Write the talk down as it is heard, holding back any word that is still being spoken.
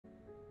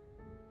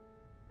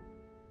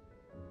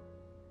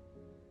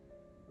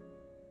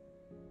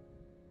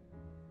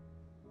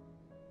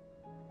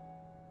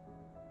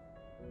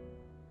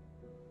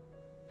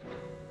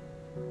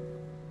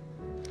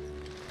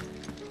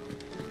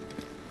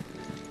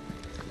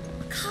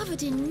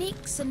Covered in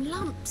nicks and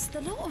lumps,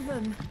 the lot of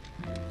them.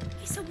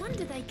 It's a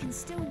wonder they can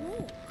still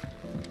walk.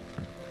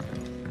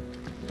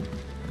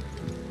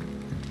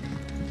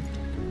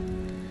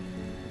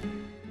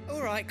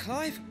 All right,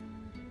 Clive.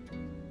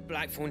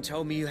 Blackthorn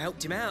told me you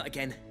helped him out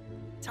again.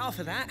 Tough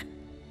for that.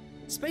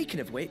 Speaking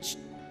of which,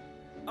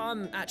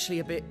 I'm actually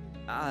a bit,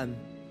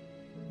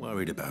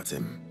 worried about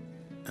him.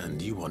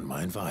 And you want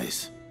my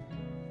advice?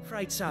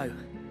 Afraid so.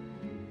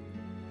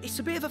 It's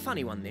a bit of a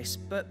funny one, this,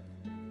 but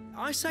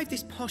I saved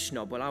this posh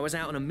knob while I was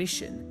out on a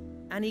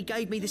mission, and he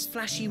gave me this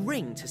flashy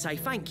ring to say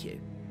thank you.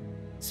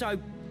 So,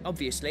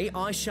 obviously,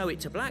 I show it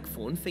to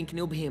Blackthorn thinking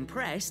he'll be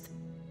impressed,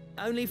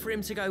 only for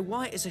him to go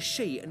white as a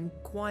sheet and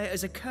quiet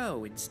as a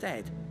curl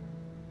instead.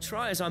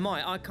 Try as I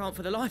might, I can't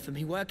for the life of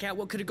me work out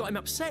what could have got him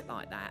upset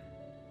like that.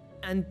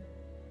 And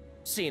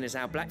seeing as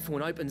how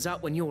Blackthorn opens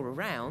up when you're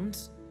around,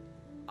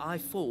 I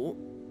thought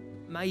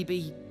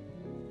maybe...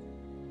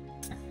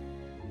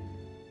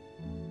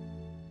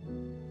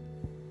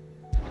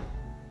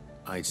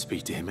 I'd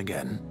speak to him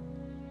again.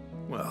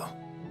 Well,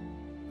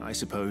 I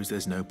suppose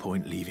there's no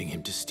point leaving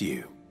him to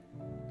stew.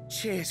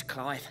 Cheers,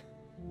 Clive.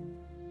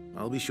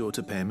 I'll be sure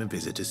to pay him a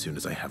visit as soon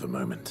as I have a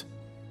moment.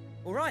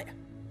 All right,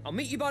 I'll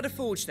meet you by the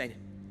forge then.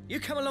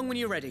 You come along when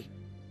you're ready.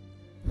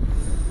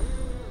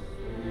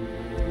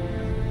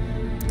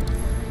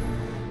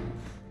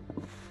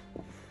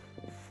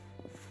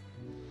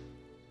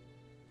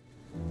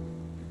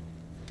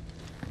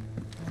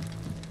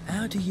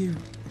 How do you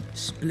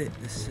split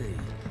the sea?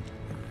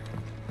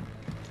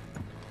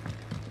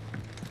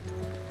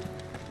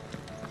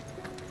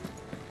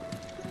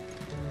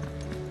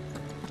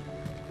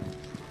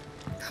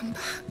 Come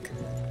back.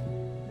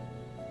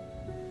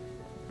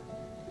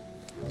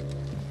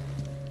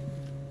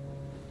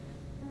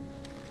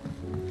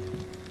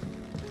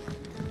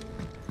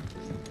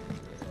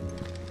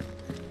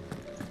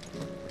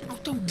 Oh,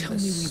 don't tell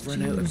me we've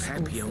run out of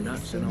papio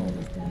nuts and all.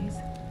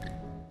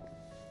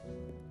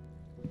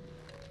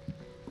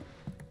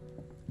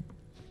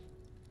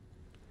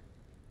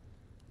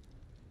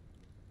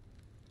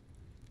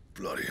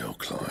 Bloody hell,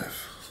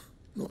 Clive.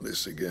 Not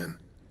this again.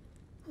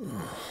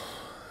 Oh,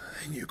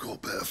 ain't you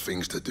got better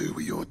things to do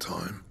with your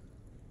time?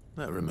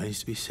 That remains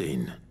to be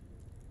seen.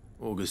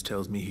 August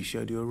tells me he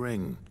showed you a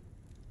ring,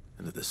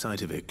 and that the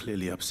sight of it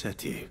clearly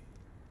upset you.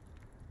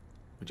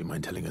 Would you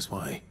mind telling us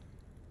why?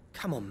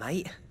 Come on,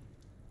 mate.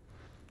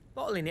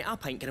 Bottling it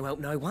up ain't gonna help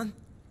no one.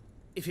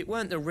 If it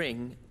weren't the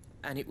ring,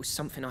 and it was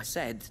something I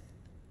said,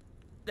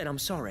 then I'm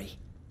sorry.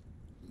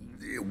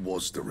 It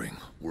was the ring,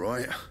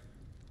 right?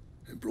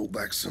 It brought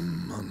back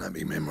some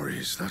unhappy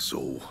memories, that's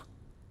all.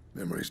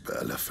 Memories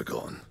better left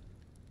forgotten.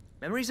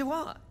 Memories of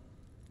what?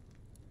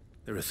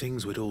 There are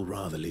things we'd all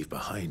rather leave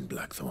behind,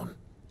 Blackthorn.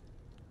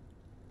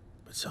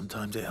 But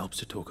sometimes it helps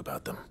to talk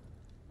about them.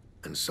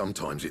 And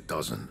sometimes it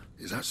doesn't.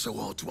 Is that so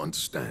hard to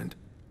understand?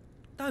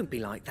 Don't be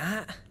like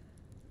that.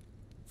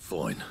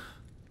 Fine.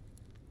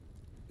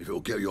 If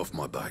it'll get you off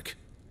my back.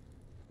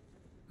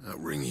 That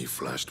ring he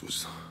flashed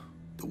was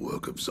the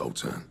work of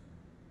Zoltan.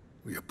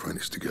 We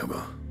apprenticed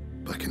together,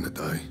 back in the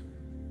day.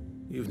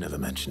 You've never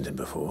mentioned him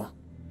before.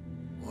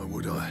 Why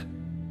would I?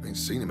 Ain't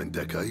seen him in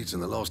decades,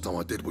 and the last time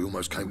I did, we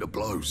almost came to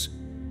blows.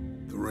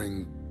 The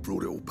ring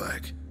brought it all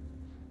back.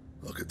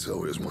 I could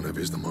tell it was one of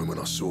his the moment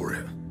I saw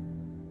it.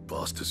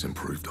 Bastard's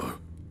improved, though.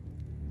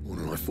 More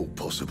than I thought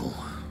possible.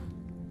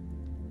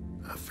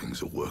 That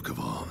thing's a work of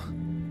art.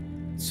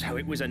 So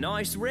it was a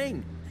nice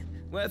ring.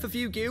 Worth a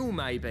few gil,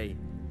 maybe.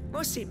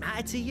 What's it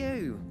matter to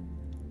you?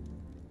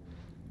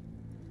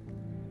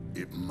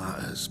 It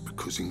matters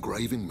because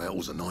engraving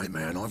metal's a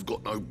nightmare, and I've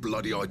got no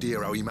bloody idea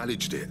how he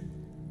managed it.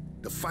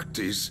 The fact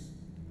is,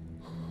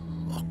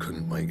 I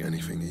couldn't make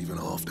anything even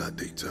half that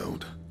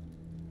detailed.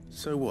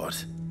 So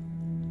what?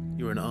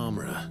 You're an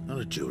armorer, not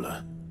a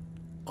jeweler.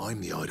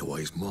 I'm the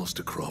Hideaway's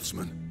master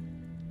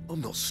craftsman.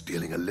 I'm not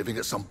stealing a living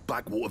at some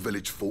backwater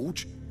village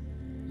forge.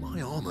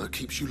 My armor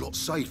keeps you lot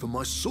safe, and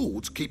my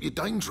swords keep you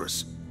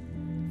dangerous.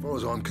 As far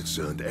as I'm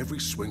concerned, every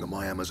swing of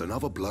my hammer's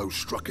another blow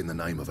struck in the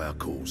name of our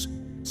cause.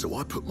 So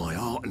I put my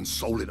heart and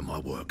soul into my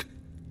work.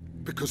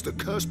 Because the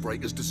curse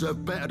breakers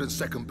deserve better than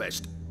second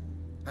best.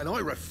 And I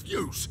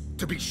refuse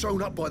to be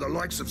shown up by the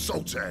likes of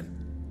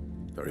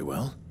Zoltan. Very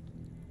well.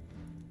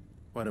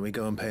 Why don't we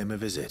go and pay him a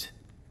visit?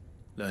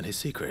 Learn his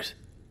secret.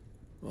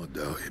 I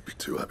doubt he'd be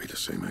too happy to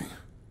see me.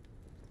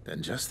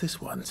 Then just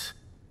this once.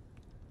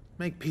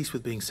 Make peace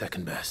with being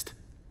second best.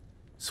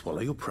 Swallow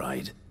your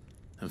pride,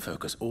 and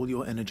focus all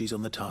your energies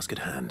on the task at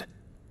hand.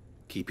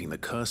 Keeping the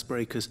curse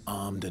breakers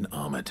armed and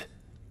armored.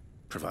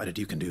 Provided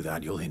you can do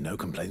that, you'll hear no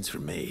complaints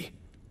from me.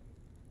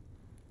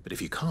 But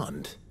if you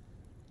can't,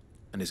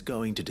 and it's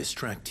going to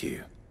distract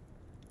you,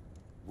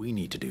 we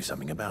need to do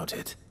something about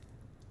it.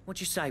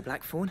 What'd you say,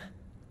 Blackthorn?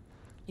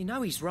 You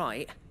know he's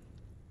right.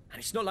 And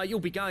it's not like you'll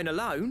be going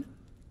alone.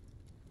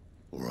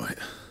 All right.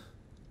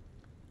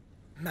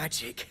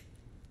 Magic.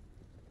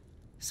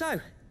 So,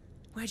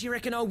 where do you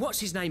reckon old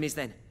what's-his-name is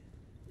then?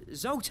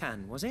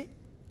 Zoltan, was it?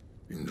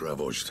 In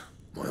Dravozd,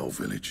 my old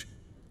village.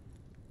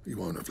 He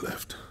won't have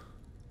left.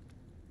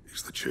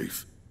 He's the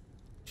chief.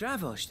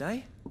 Dravosht,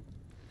 eh?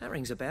 That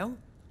rings a bell.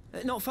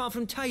 Not far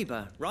from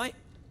Tabor, right?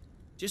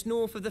 Just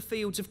north of the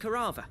fields of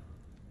Carava.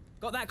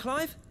 Got that,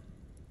 Clive?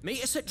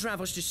 Meet us at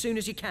Dravosht as soon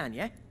as you can,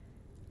 yeah?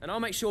 And I'll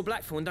make sure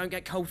Blackthorn don't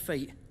get cold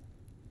feet.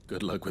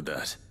 Good luck with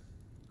that.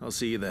 I'll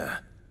see you there.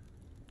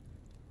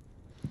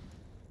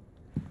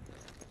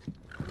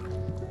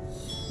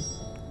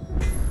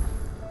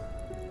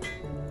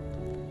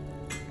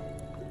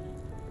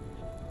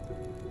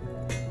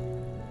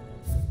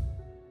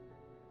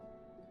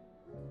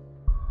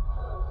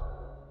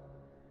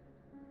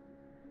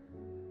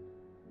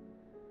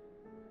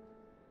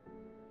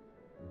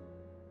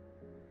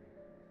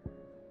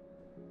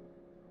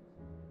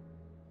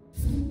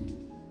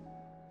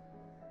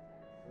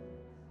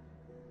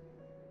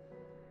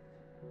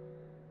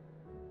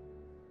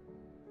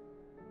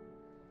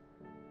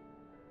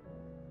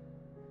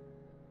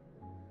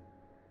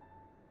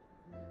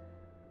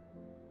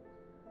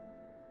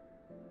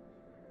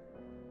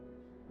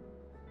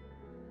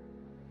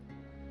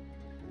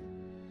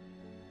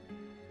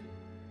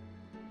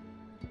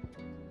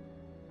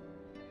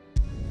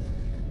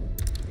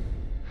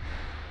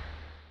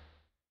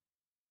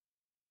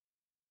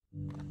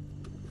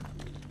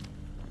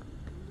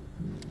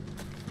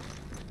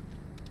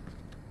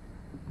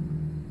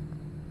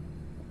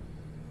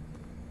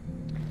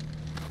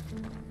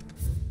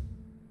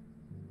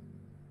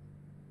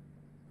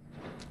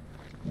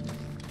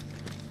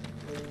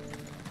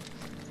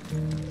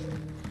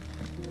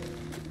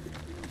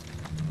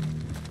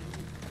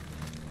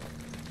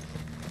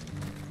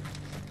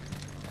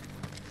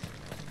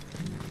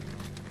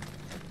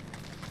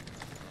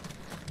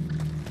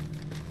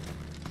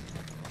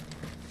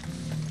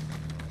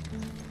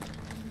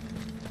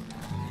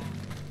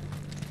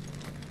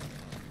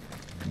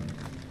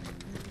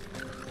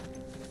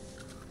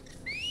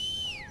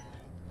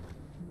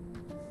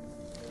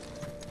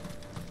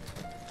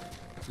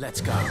 Let's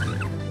go.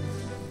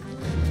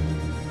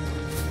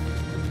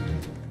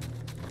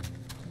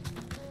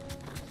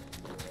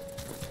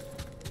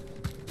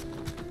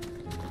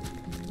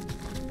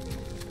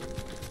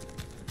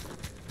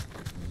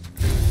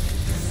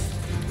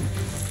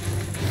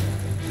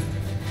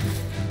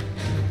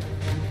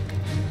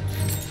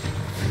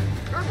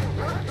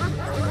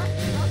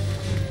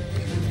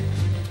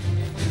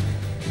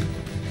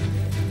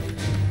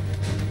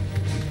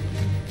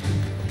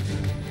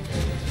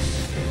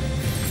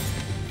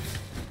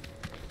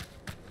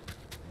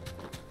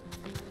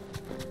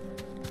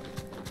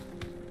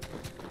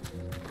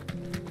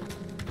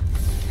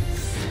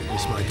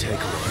 This might take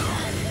a while.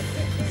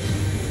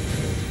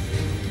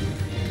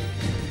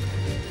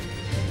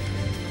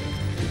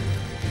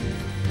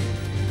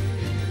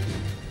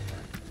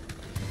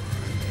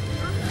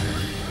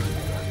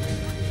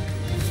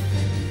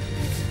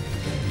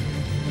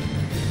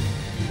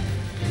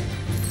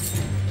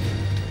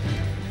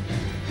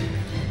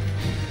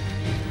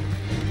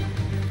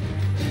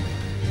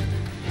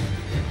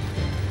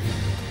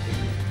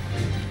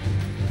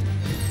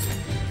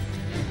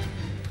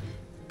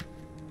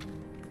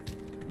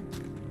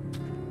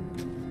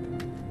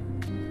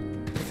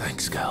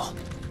 Thanks, Gal.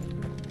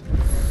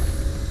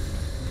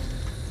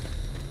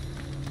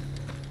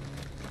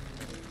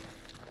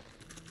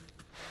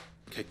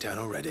 Kicked out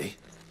already?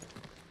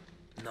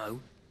 No.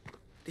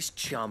 This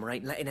charmer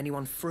ain't letting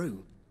anyone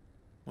through.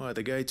 Why are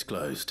the gates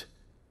closed?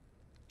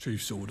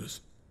 Chief's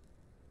orders.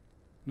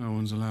 No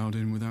one's allowed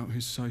in without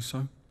his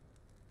say-so.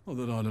 Not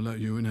that I'd have let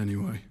you in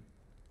anyway.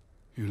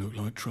 You look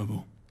like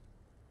trouble.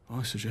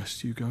 I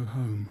suggest you go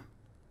home.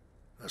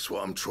 That's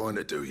what I'm trying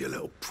to do, you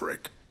little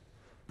prick.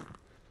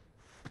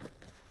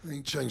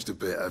 Ain't changed a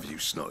bit, have you,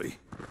 Snotty?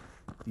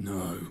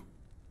 No.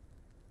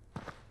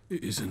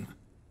 It isn't.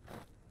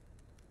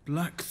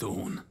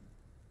 Blackthorn.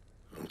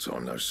 Long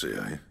time no see,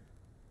 eh?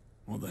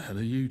 What the hell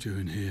are you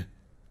doing here?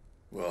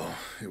 Well,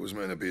 it was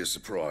meant to be a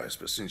surprise,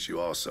 but since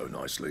you are so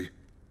nicely,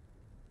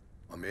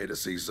 I'm here to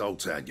see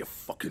Zoltan, you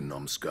fucking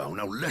numbskull.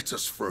 Now let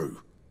us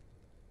through.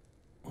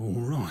 All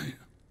right.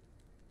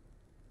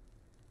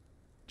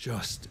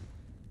 Just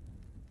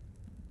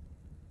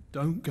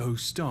don't go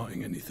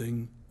starting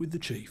anything with the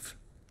chief.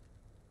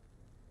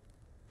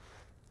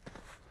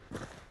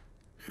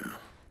 Yeah,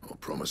 I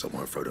promise I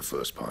won't throw the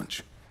first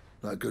punch.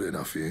 That good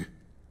enough for you?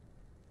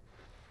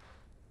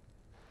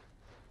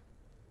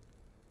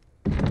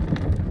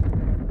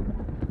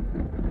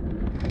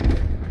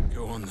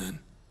 Go on then.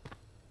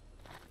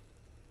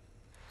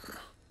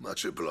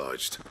 Much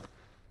obliged.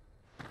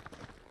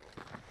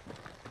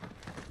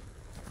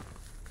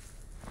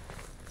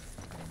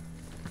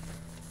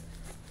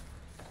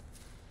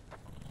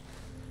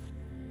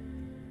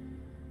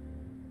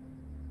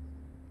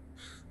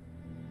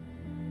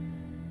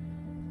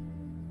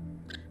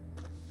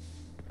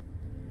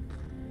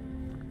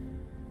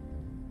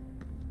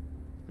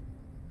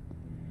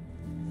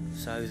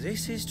 So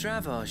this is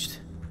Dravosht.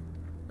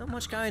 Not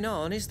much going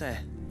on, is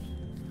there?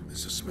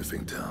 It's a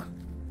smithing town.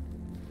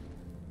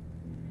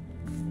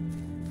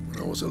 When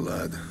I was a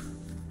lad,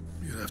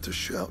 you'd have to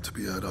shout to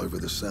be heard over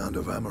the sound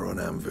of hammer on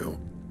anvil.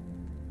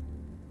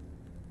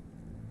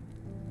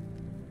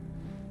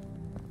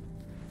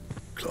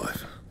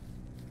 Clive.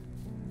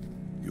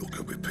 You're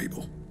good with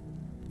people.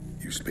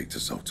 You speak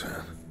to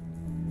Sultan.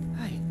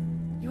 Hey,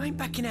 you ain't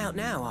backing out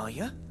now, are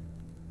you?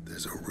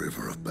 There's a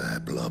river of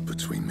bad blood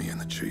between me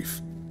and the chief.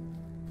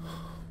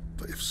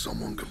 But if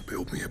someone can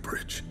build me a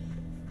bridge,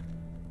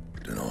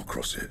 then I'll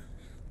cross it.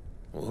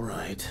 All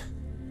right.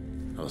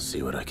 I'll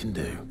see what I can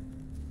do.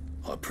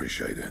 I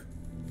appreciate it.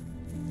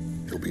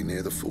 It'll be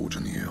near the forge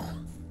on the hill.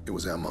 It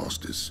was our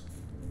master's.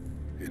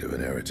 He'd have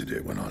inherited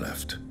it when I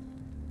left.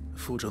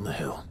 Forge on the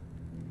hill.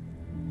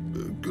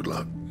 Good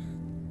luck.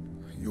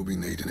 You'll be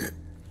needing it.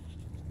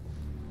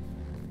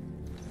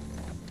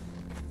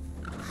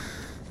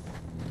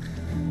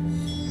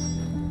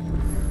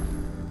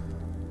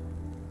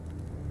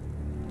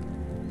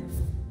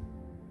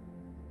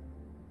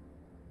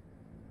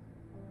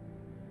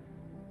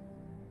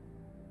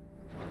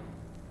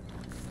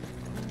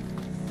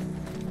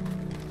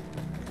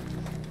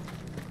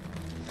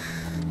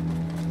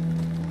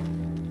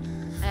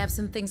 I have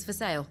some things for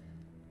sale.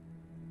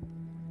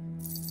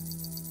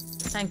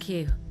 Thank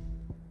you.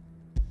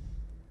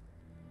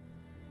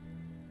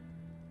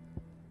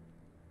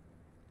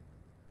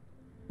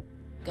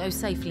 Go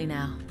safely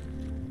now.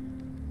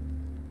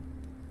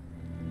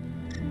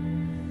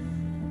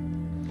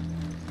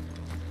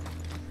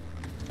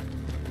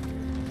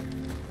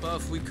 But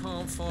if we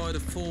can't fire the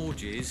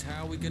forges,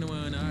 how are we going to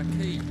earn our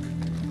keep?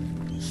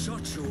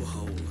 Shut your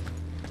hole.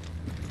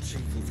 The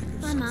chief will think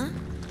of Mama,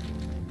 something.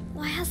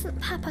 why hasn't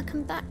Papa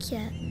come back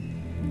yet?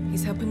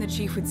 He's helping the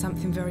chief with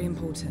something very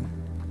important.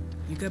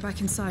 You go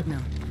back inside now.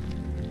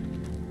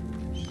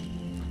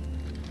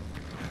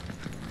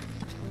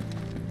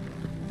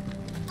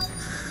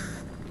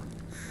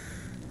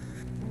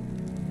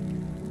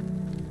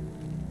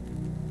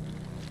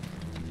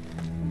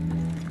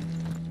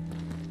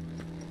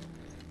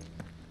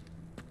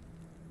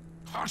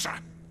 Hotter!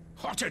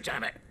 Hotter,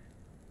 damn it!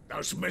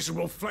 Those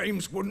miserable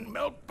flames wouldn't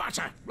melt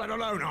butter, let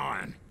alone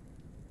iron.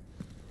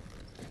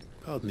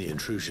 Pardon the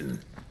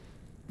intrusion.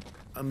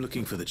 I'm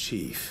looking for the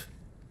chief.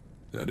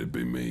 That'd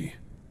be me.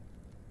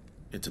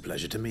 It's a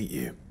pleasure to meet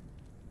you.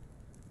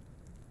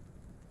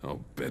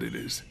 I'll bet it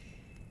is.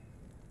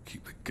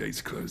 Keep the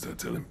gates closed, I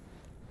tell him.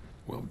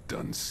 Well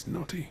done,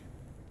 Snotty.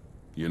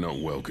 You're not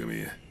welcome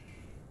here.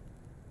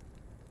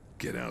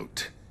 Get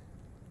out.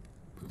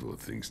 Before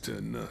things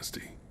turn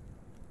nasty.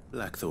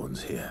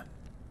 Blackthorn's here.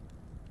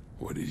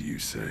 What did you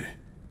say?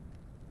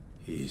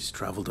 He's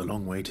traveled a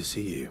long way to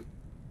see you.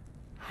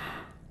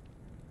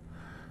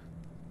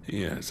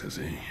 Yes, has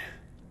he?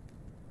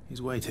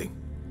 He's waiting.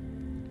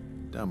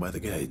 Down by the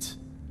gates.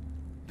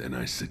 Then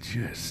I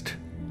suggest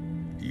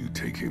you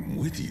take him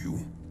with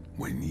you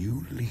when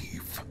you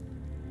leave.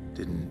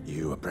 Didn't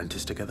you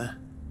apprentice together?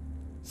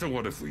 So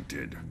what if we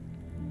did?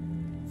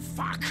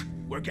 Fuck!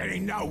 We're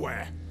getting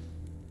nowhere.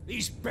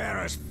 These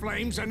bearers'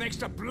 flames are next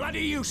to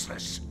bloody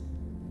useless.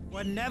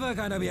 We're never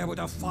going to be able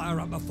to fire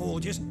up the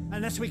forges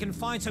unless we can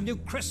find some new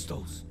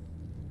crystals.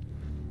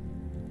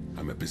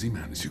 I'm a busy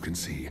man, as you can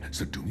see,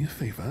 so do me a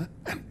favor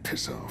and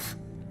piss off.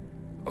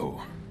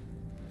 Oh,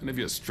 and if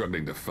you're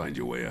struggling to find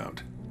your way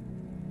out,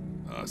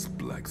 ask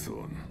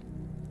Blackthorn.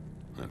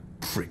 That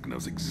prick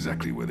knows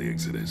exactly where the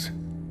exit is.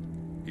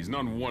 He's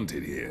not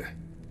wanted here.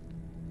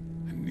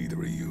 And neither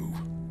are you.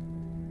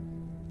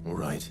 All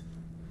right.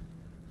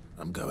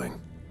 I'm going.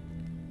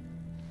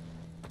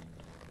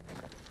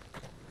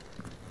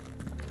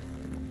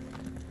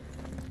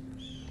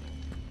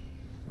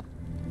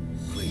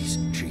 Please,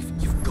 Chief,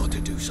 you've got to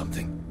do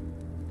something.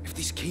 If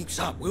this keeps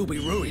up, we'll be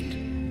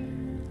ruined.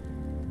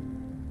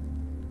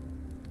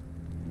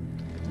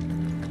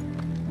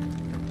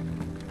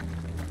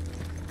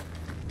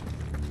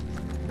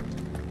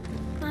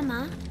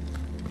 Mama,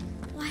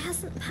 why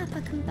hasn't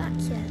Papa come back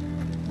yet?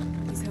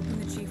 He's helping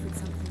the chief with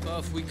something. But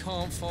if we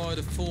can't fire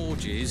the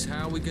forges,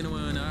 how are we going to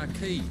earn our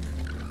keep?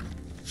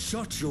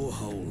 Shut your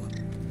hole.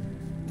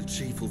 The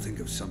chief will think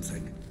of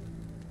something.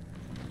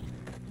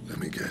 Let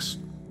me guess.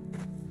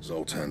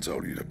 Zoltan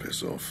told you to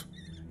piss off.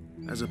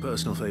 As a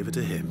personal favor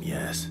to him,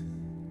 yes.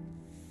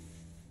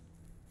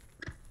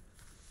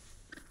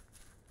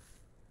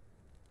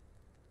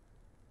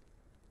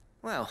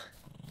 Well,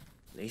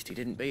 at least he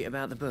didn't beat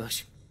about the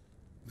bush.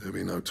 There'll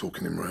be no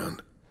talking him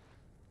round.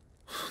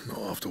 Not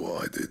after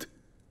what I did.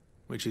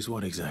 Which is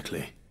what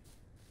exactly?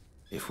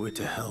 If we're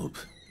to help,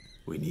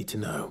 we need to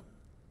know.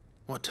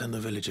 What turned the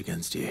village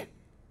against you?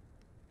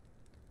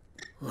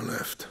 I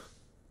left.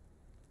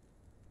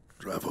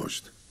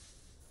 Dravozd.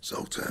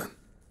 Zoltan.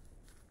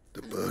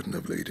 The burden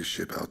of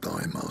leadership our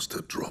dying master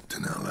dropped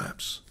in our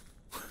laps.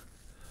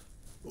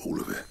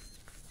 All of it.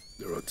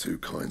 There are two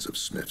kinds of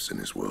smiths in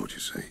this world, you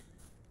see.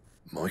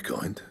 My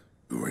kind,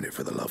 who are in it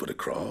for the love of the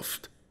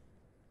craft,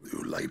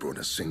 who labour on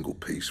a single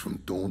piece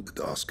from dawn to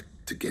dusk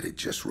to get it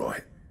just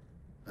right.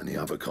 And the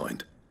other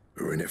kind,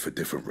 who are in it for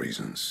different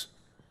reasons.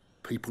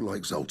 People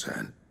like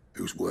Zoltan,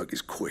 whose work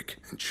is quick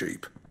and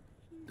cheap.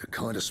 The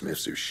kind of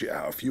smiths who shit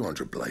out a few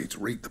hundred blades,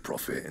 reap the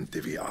profit, and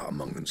divvy it out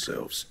among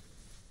themselves.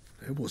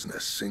 There wasn't a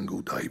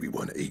single day we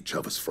weren't at each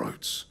other's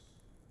throats.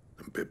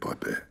 And bit by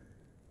bit,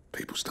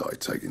 people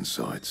started taking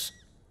sides.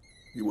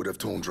 You would have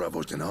torn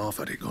Dravost in half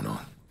had it gone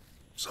on.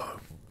 So,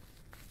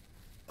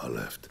 I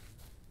left.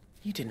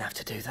 You didn't have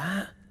to do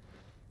that.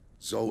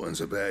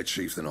 Zoltan's a better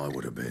chief than I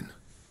would have been.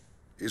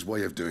 His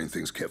way of doing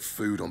things kept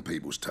food on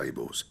people's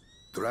tables.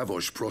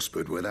 Dravost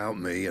prospered without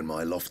me and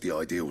my lofty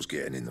ideals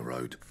getting in the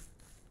road.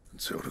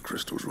 Until the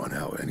crystals run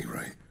out at any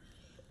rate.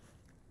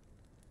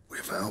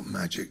 Without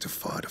magic to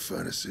fire the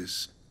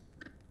furnaces,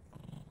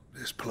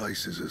 this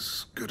place is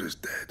as good as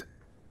dead.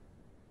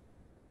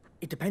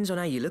 It depends on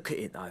how you look at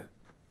it, though.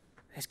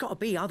 There's got to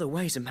be other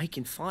ways of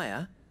making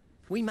fire.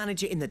 We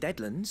manage it in the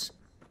Deadlands.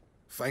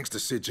 Thanks to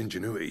Sid's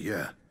ingenuity,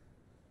 yeah.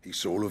 He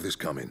saw all of this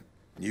coming.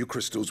 Knew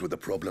crystals were the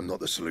problem, not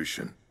the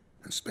solution.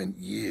 And spent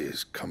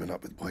years coming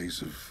up with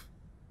ways of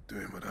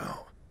doing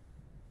without.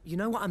 You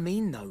know what I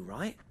mean, though,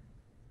 right?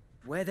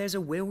 Where there's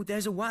a will,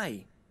 there's a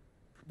way.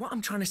 What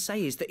I'm trying to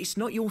say is that it's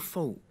not your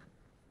fault.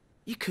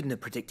 You couldn't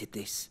have predicted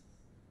this.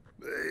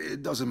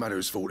 It doesn't matter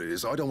whose fault it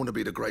is. I don't want to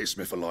be the greatest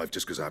smith alive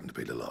just because I happen to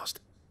be the last.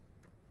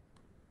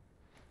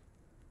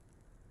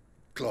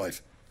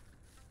 Clive.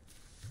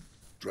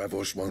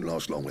 Dravost won't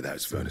last long without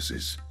his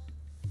furnaces.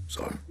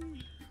 So,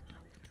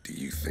 do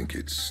you think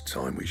it's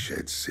time we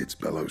shared Sid's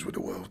bellows with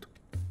the world?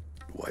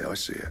 The way I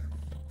see it,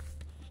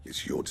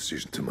 it's your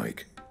decision to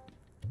make.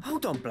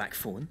 Hold on,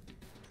 Blackthorn.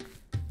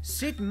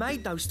 Sid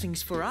made those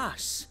things for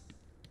us.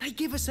 They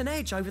give us an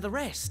edge over the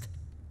rest.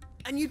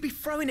 And you'd be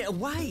throwing it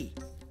away.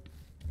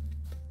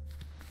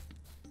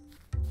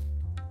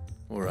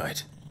 All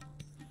right.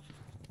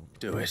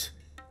 Do it.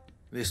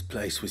 This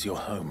place was your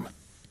home.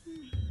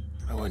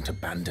 I won't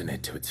abandon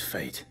it to its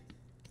fate.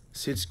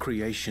 Sid's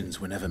creations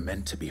were never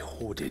meant to be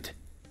hoarded.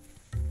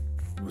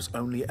 It was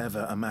only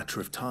ever a matter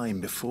of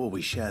time before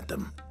we shared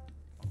them.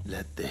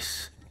 Let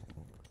this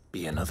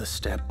be another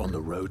step on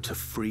the road to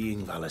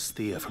freeing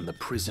Valisthea from the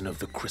prison of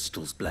the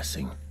Crystal's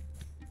blessing.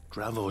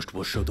 Dravost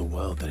will show the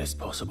world that it's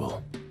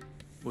possible.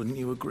 Wouldn't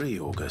you agree,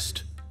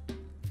 August?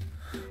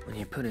 When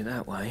you put it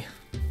that way,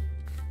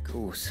 of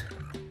course.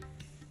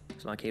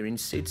 It's like hearing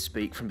Sid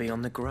speak from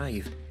beyond the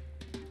grave.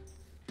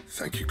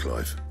 Thank you,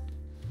 Clive.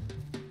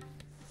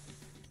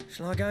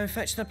 Shall I go and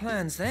fetch the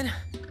plans, then?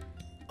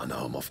 I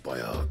know I'm off by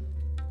heart.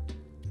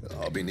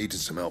 I'll be needing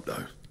some help,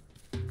 though.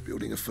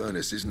 Building a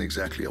furnace isn't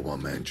exactly a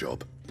one-man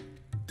job.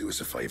 Do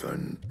us a favour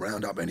and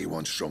round up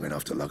anyone strong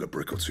enough to lug a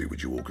brick or two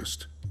with you,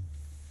 August.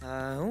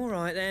 All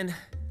right, then.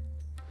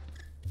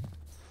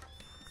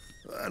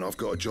 And I've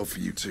got a job for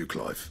you too,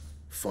 Clive.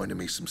 Finding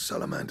me some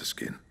salamander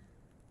skin.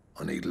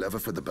 I need leather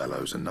for the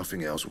bellows and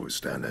nothing else will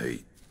withstand the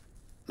heat.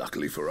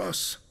 Luckily for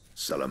us,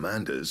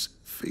 salamanders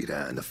feed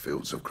out in the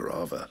fields of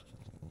Carava.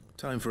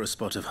 Time for a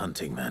spot of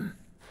hunting, then.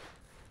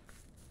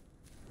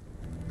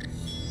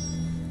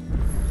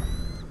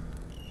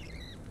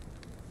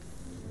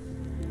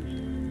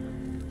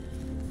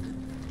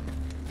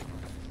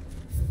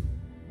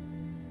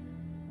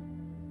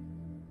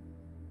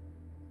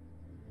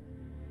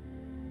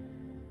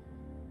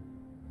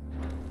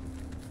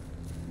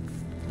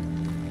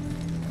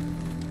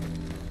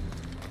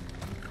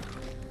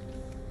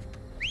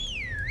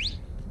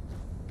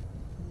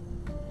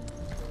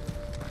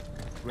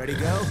 Ready,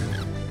 go?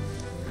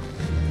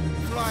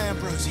 Fly,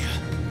 Ambrosia.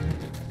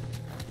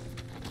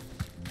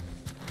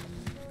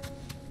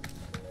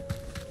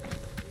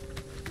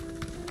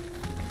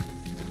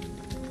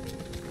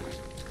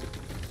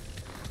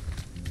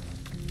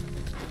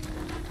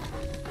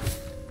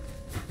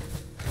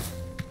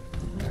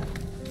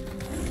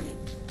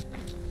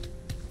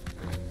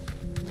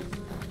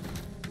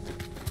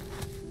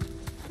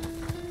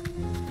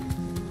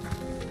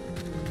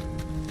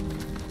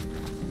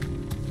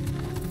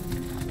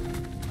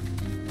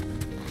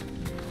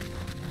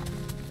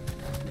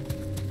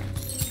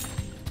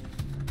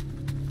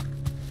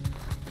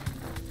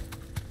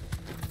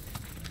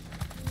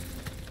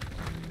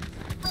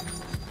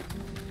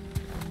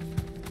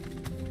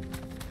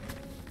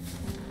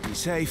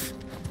 Safe.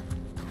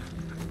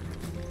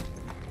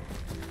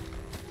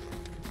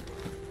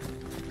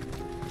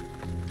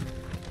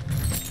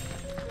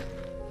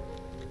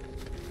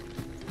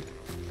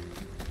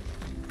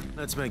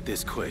 Let's make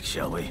this quick,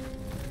 shall we?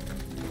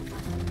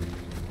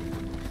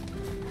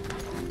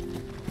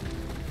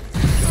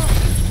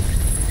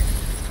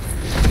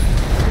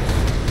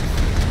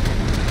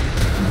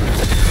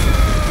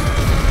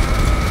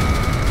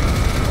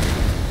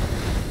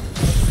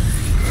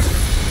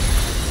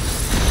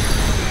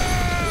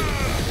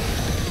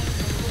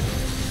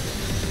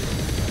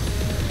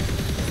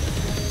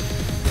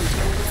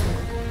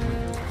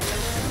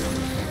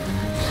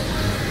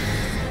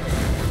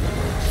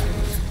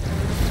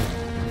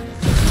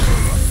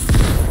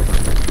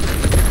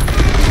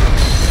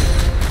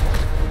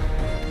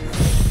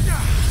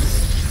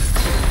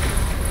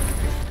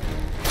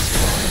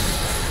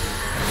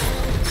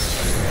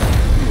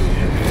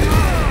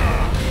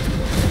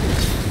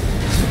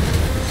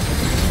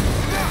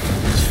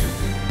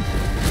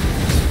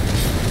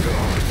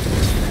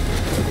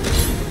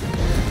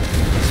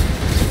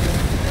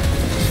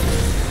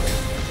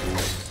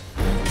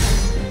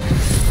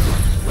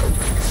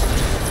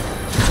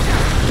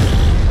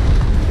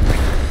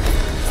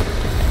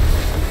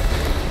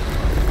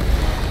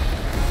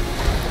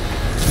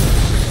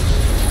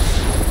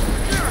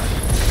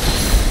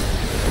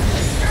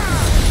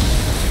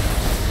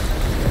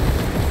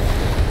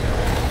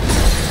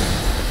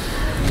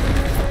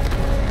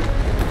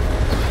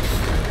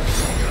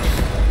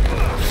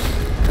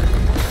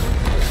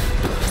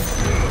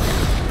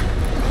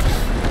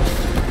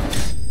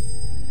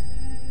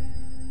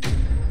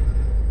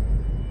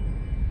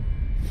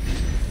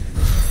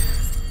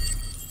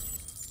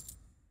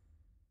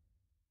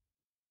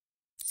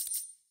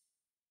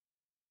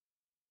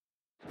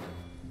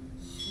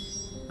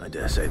 I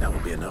dare say that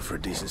will be enough for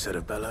a decent set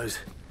of bellows.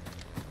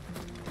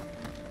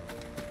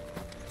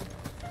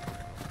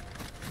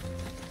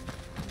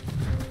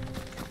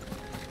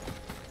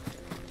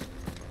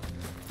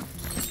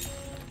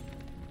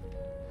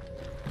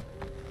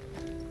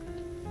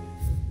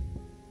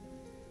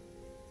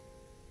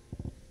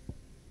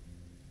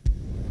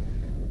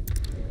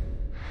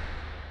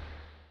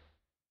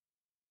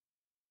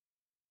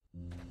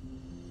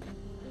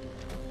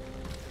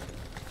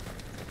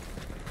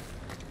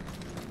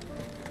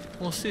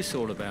 What's this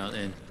all about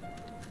then?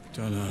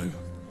 Dunno.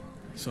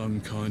 Some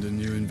kind of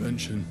new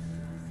invention.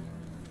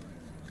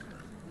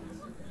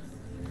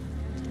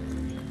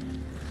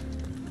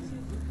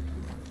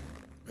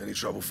 Any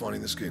trouble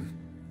finding the skin?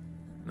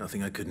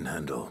 Nothing I couldn't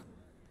handle.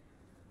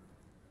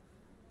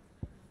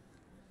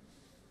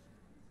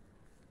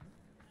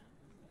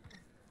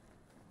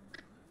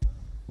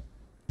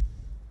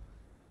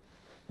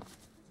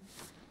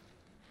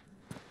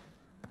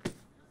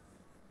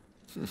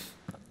 There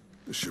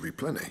should be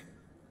plenty.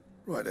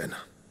 Right then,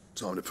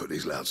 time to put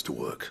these louds to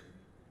work.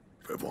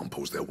 If everyone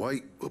pulls their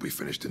weight, we'll be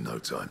finished in no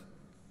time.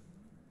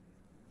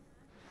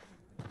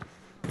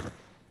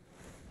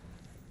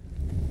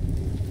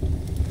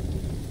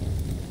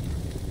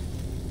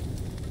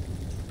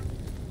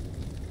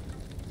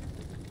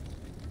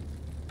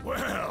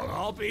 Well,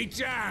 I'll be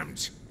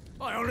damned.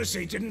 I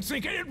honestly didn't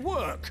think it'd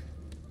work.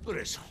 But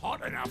it's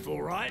hot enough,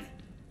 all right.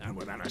 And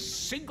without a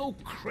single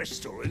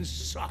crystal in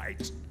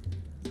sight.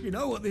 You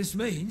know what this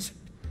means,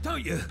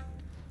 don't you?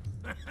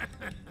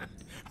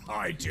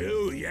 I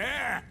do,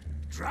 yeah.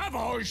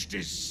 Travost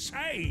is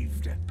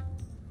saved.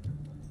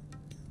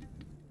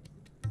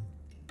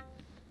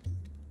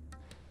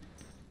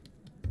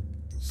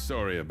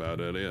 Sorry about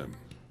earlier.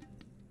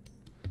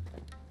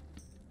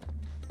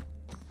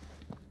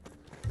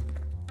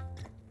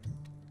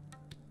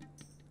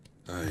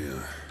 I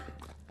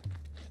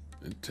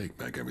take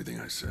back everything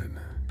I said.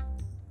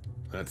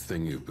 That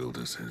thing you built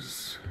us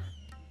is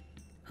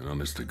an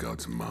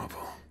honest-to-God's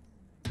marvel.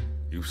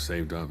 You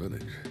saved our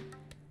village.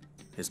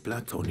 It's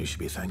Blackthorn you should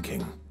be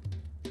thanking.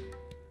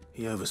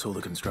 He oversaw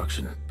the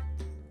construction.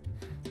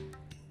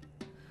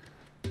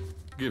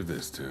 Give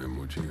this to him,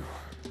 would you?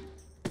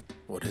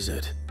 What is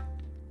it?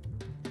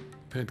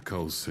 Pet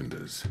Coal's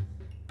cinders.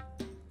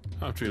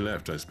 After he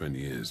left, I spent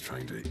years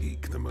trying to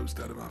eke the most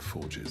out of our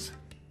forges.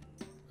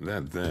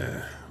 That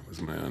there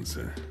was my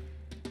answer.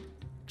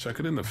 Chuck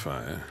it in the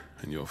fire,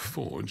 and your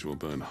forge will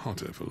burn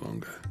hotter for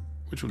longer,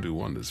 which will do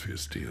wonders for your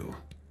steel.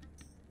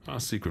 Our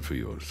secret for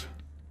yours.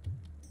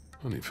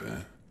 Only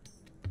fair.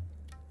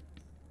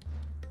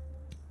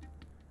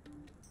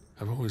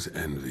 I've always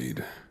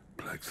envied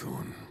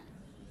Blackthorn.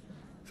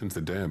 Since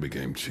the day I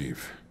became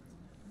chief,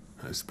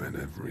 I spent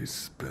every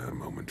spare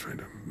moment trying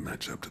to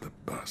match up to the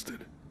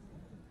bastard.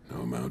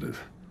 No amount of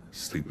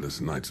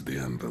sleepless nights at the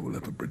anvil will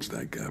ever bridge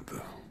that gap,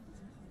 though.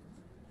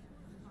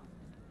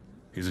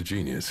 He's a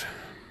genius.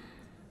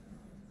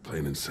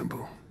 Plain and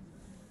simple.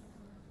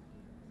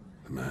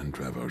 The man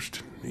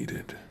Travost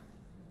needed.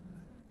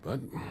 But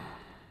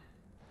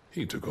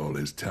he took all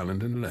his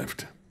talent and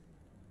left.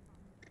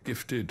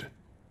 Gifted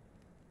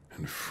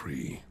and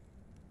free.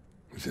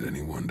 Is it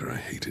any wonder I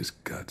hate his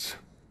guts?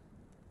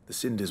 The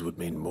cinders would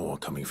mean more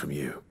coming from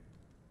you.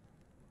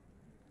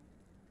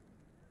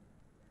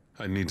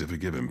 I need to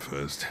forgive him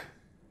first.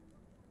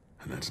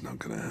 And that's not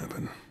gonna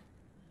happen.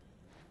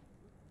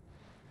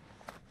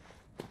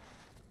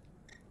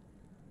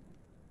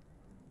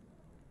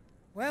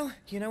 Well,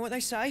 you know what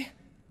they say.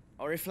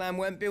 Oriflamme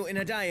weren't built in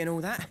a day and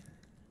all that.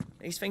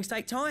 These things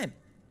take time.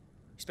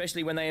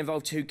 Especially when they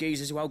involve two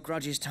geezers who hold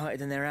grudges tighter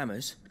than their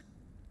hammers.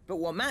 But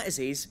what matters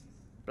is,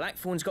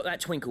 Blackthorn's got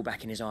that twinkle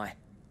back in his eye.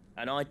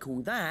 And I'd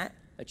call that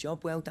a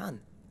job well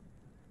done.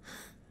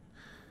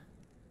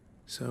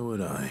 So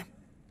would I.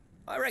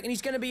 I reckon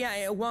he's going to be at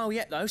it a while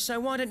yet, though, so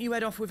why don't you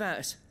head off without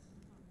us?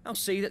 I'll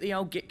see that the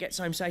old git gets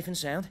home safe and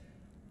sound.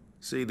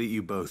 See that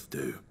you both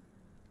do.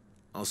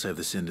 I'll save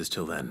the cinders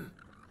till then.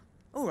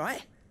 All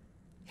right.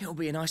 It'll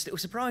be a nice little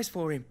surprise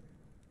for him.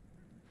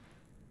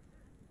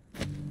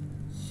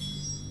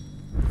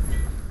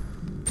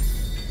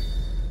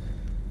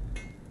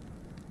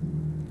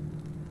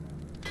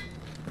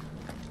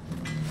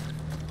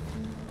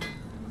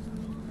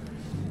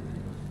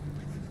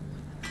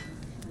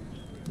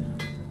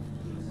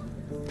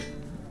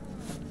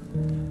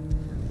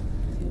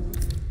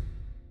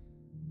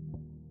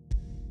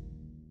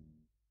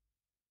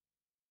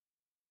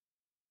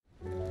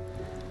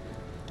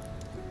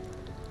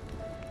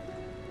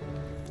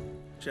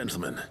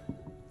 Gentlemen,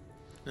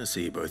 I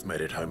see you both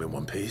made it home in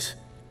one piece.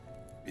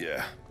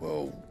 Yeah,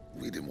 well,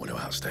 we didn't want to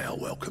outstay our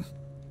welcome.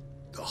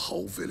 The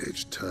whole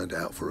village turned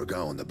out for a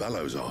go on the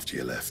bellows after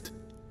you left.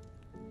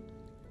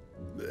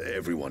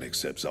 Everyone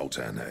except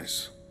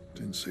Zoltanes.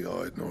 Didn't see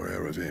eye nor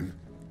hair of him.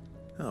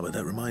 Oh, but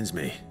that reminds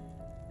me.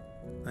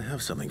 I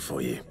have something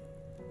for you.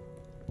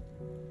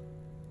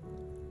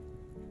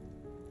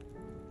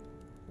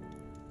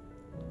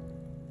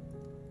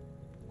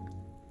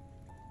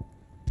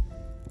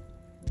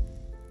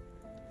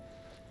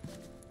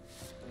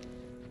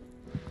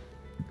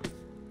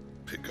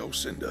 Well,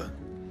 Cinder,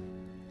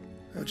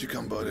 how'd you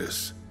come by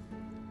this?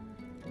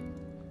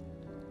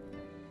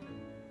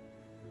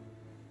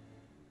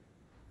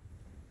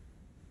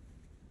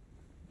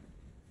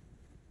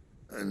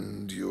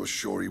 And you're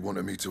sure he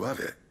wanted me to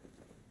have it?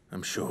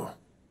 I'm sure.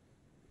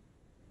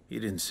 He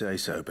didn't say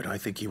so, but I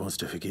think he wants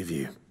to forgive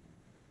you.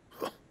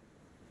 Huh.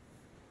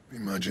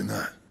 Imagine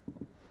that.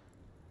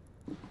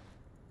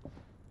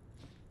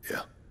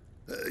 Yeah.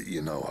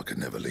 You know I could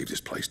never leave this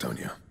place, don't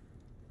you?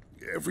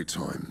 Every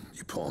time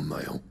you put on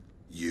mail,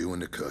 you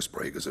and the curse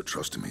breakers are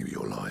trusting me with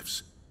your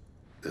lives.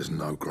 There's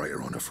no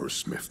greater honor for a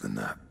smith than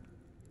that.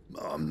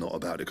 I'm not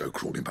about to go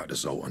crawling back to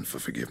Zoltan for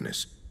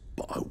forgiveness,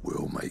 but I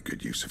will make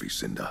good use of his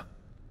Cinder.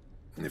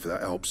 And if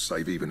that helps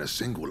save even a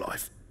single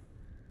life,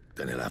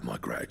 then he'll have my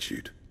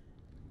gratitude.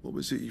 What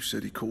was it you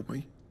said he called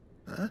me?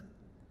 Huh?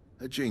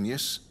 A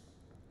genius?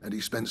 And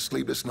he spent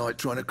sleepless night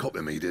trying to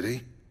copy me, did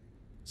he?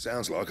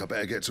 Sounds like I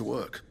better get to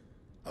work.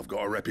 I've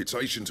got a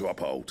reputation to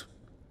uphold.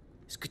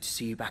 It's good to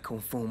see you back on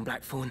form,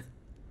 Blackthorn.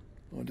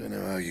 I don't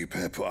know how you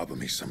pair put up with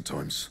me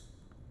sometimes,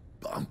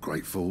 but I'm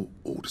grateful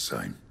all the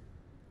same.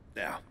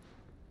 Now,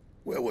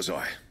 where was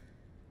I?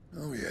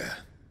 Oh yeah,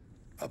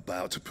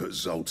 about to put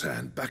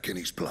Zoltan back in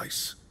his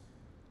place.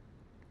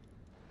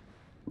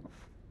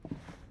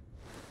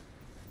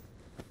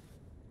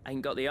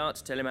 Ain't got the art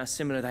to tell him how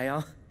similar they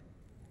are.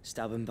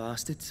 Stubborn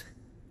bastards.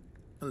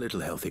 A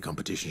little healthy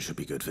competition should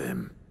be good for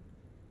him.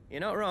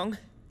 You're not wrong.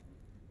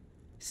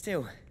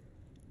 Still,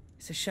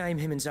 it's a shame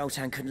him and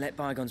Zoltan couldn't let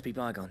bygones be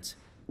bygones.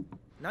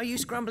 No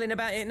use grumbling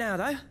about it now,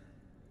 though.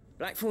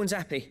 Blackthorn's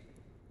happy.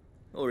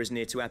 Or as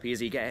near to happy as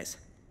he gets.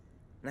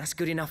 And that's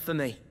good enough for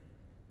me.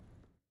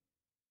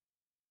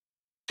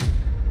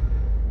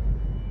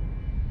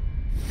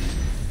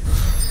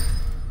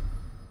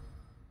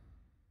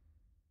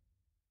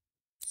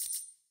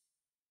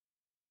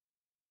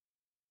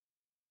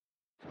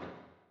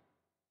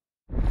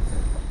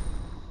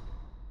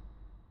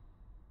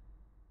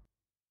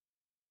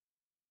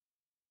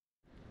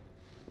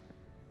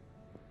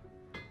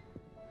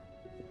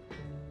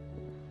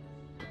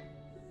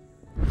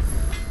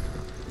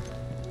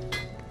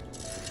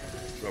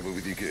 Trouble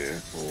with your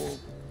gear, or...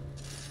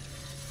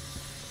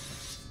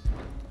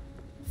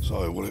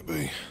 So, what'll it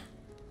be?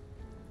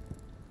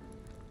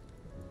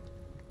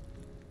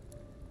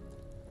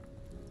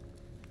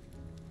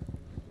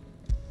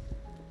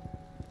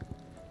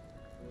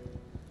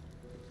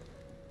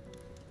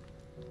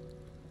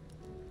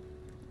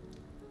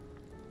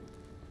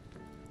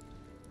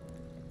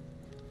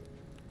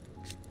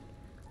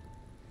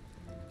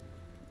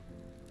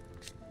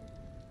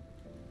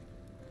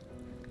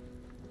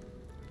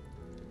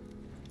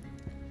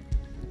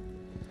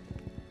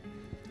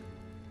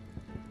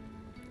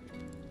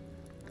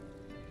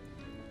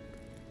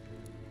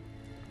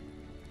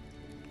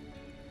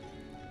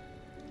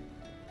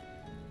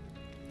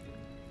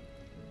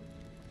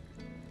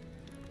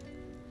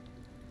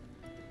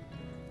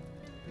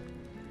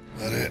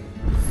 That it?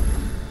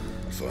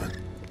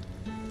 Fine.